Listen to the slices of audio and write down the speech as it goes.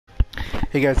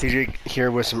Hey guys, TJ here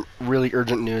with some really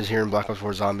urgent news here in Black Ops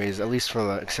 4 Zombies, at least from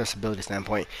an accessibility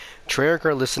standpoint. Treyarch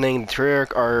Are Listening.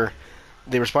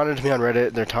 They responded to me on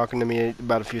Reddit. They're talking to me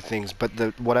about a few things, but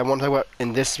what I want to talk about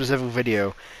in this specific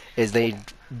video is they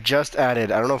just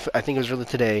added, I don't know if, I think it was really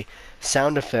today,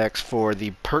 sound effects for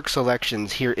the perk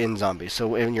selections here in Zombies.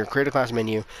 So in your create a class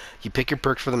menu, you pick your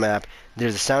perks for the map.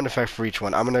 There's a sound effect for each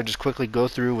one. I'm going to just quickly go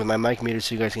through with my mic muted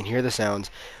so you guys can hear the sounds.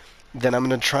 Then I'm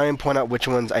going to try and point out which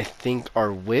ones I think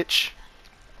are which.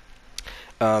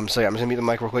 So yeah, I'm just going to mute the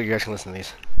mic real quick. You guys can listen to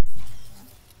these.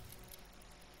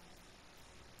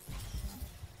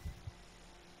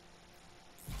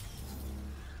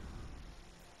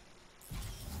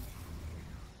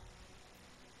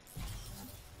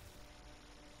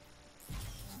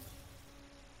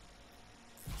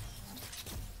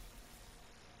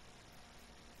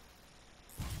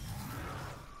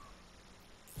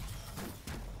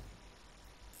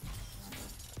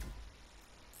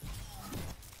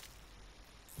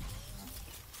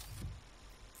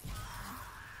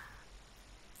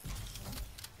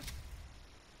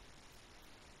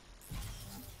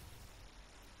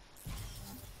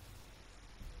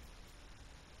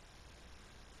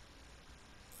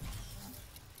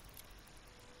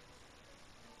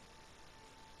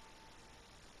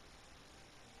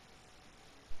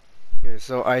 Okay,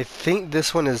 so I think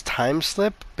this one is time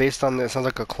slip based on, it sounds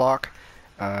like a clock.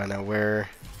 Now where?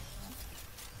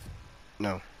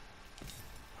 No.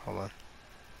 Hold on.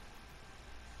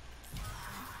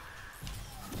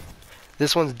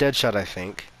 This one's Deadshot, I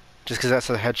think. Just because that's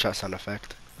a headshot sound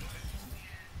effect.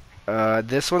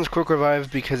 This one's Quick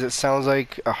Revive because it sounds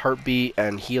like a heartbeat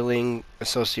and healing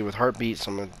associated with heartbeat.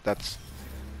 That's...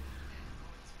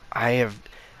 I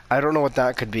don't know what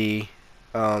that could be.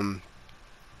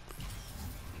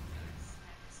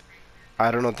 I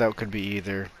don't know what that could be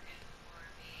either.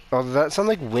 Oh, that sounds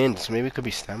like wind, so maybe it could be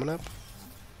stamina up?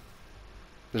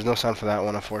 There's no sound for that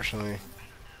one, unfortunately.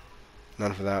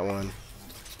 None for that one.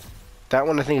 That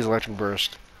one I think is electric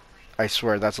burst. I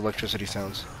swear, that's electricity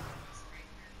sounds.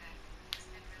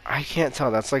 I can't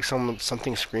tell. That's like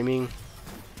something screaming.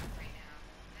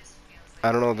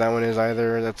 I don't know what that one is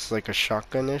either. That's like a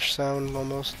shotgun-ish sound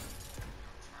almost.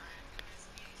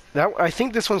 I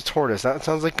think this one's tortoise. That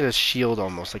sounds like a shield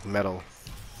almost, like metal.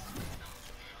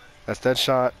 That's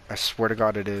Deadshot. I swear to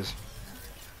God it is.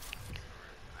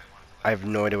 I have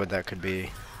no idea what that could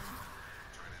be.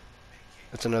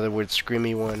 That's another weird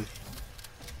screamy one.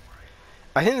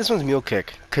 I think this one's Mule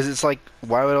Kick, because it's like,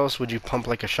 why else would you pump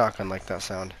like a shotgun like that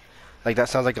sound? Like that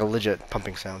sounds like a legit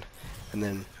pumping sound. And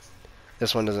then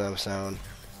this one doesn't have a sound.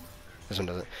 This one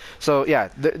doesn't. So yeah,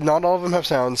 not all of them have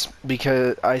sounds,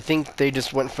 because I think they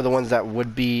just went for the ones that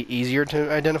would be easier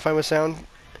to identify with sound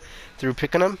through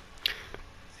picking them.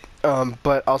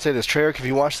 But I'll say this, Treyarch, if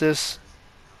you watch this,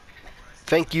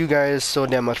 thank you guys so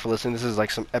damn much for listening. This is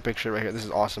like some epic shit right here. This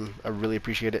is awesome. I really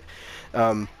appreciate it.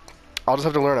 I'll just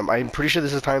have to learn them. I'm pretty sure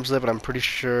this is time slip, but I'm pretty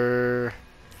sure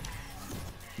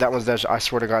that one's Deadshot. I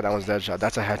swear to God, that one's Deadshot.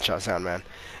 That's a headshot sound, man.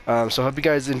 So I hope you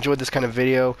guys enjoyed this kind of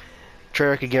video.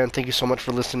 Treyarch, again, thank you so much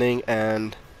for listening,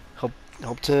 and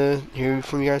hope to hear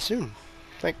from you guys soon.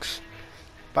 Thanks.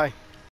 Bye.